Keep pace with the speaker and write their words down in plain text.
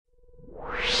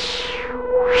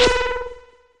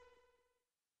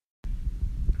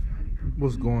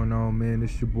What's going on, man?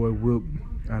 This your boy Whip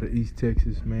out of East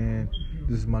Texas, man.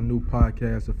 This is my new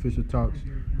podcast, Official Talks.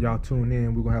 Y'all tune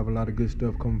in. We're going to have a lot of good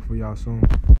stuff coming for y'all soon.